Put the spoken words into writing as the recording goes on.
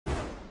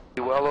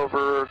Well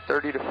over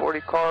 30 to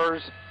 40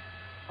 cars.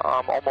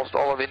 Almost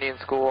all of Indian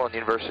School and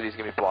University is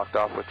going to be blocked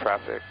off with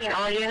traffic.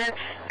 All units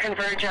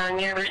converge on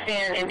University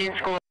and Indian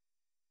School.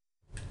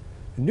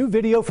 New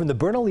video from the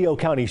Bernalillo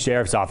County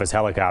Sheriff's Office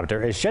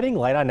helicopter is shedding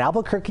light on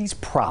Albuquerque's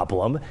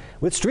problem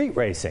with street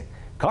racing.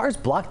 Cars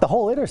blocked the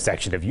whole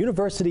intersection of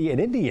University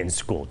and Indian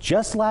School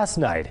just last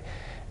night.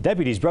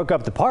 Deputies broke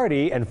up the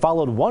party and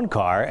followed one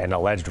car, an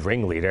alleged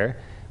ringleader,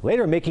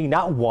 later making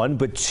not one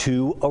but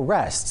two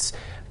arrests.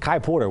 Kai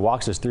Porter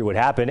walks us through what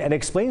happened and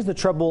explains the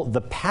trouble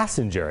the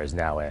passenger is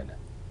now in.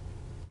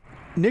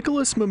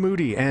 Nicholas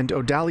Mahmoudi and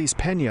Odalis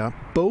Pena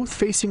both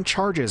facing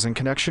charges in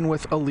connection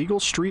with illegal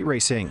street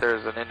racing.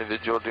 There's an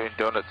individual doing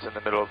donuts in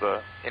the middle of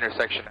the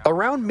intersection.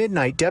 Around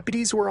midnight,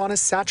 deputies were on a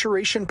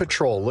saturation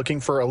patrol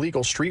looking for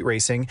illegal street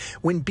racing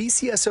when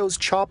BCSO's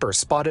chopper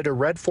spotted a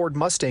red Ford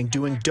Mustang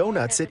doing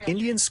donuts at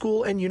Indian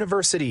School and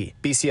University.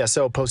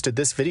 BCSO posted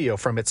this video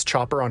from its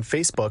chopper on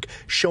Facebook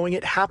showing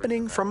it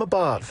happening from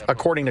above.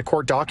 According to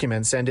court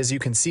documents, and as you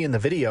can see in the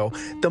video,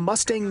 the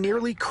Mustang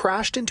nearly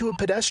crashed into a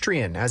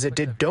pedestrian as it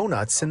did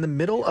donuts in the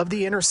middle of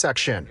the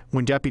intersection.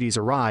 When deputies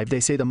arrived, they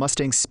say the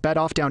Mustang sped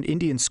off down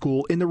Indian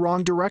School in the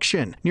wrong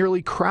direction,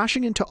 nearly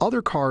crashing into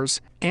other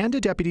cars and a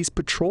deputy's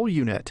patrol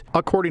unit.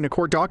 According to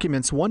court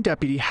documents, one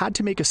deputy had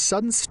to make a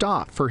sudden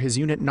stop for his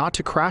unit not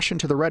to crash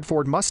into the red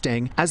Ford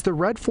Mustang as the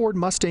red Ford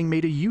Mustang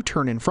made a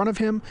U-turn in front of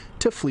him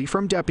to flee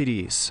from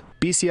deputies.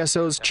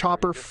 BCSO's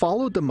chopper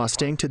followed the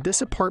Mustang to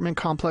this apartment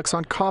complex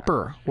on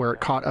Copper, where it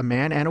caught a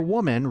man and a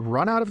woman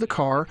run out of the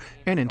car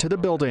and into the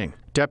building.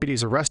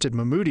 Deputies arrested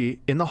Mahmoudi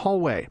in the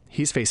hallway.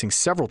 He's facing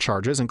several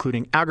charges,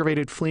 including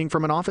aggravated fleeing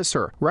from an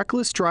officer,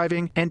 reckless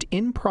driving, and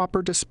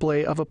improper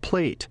display of a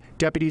plate.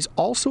 Deputies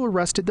also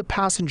arrested the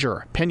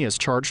passenger. Pena is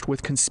charged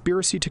with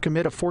conspiracy to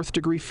commit a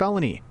fourth-degree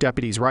felony.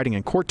 Deputies writing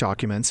in court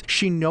documents,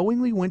 she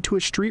knowingly went to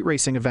a street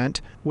racing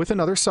event with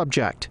another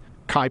subject.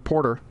 Kai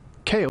Porter,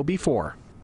 KOB4.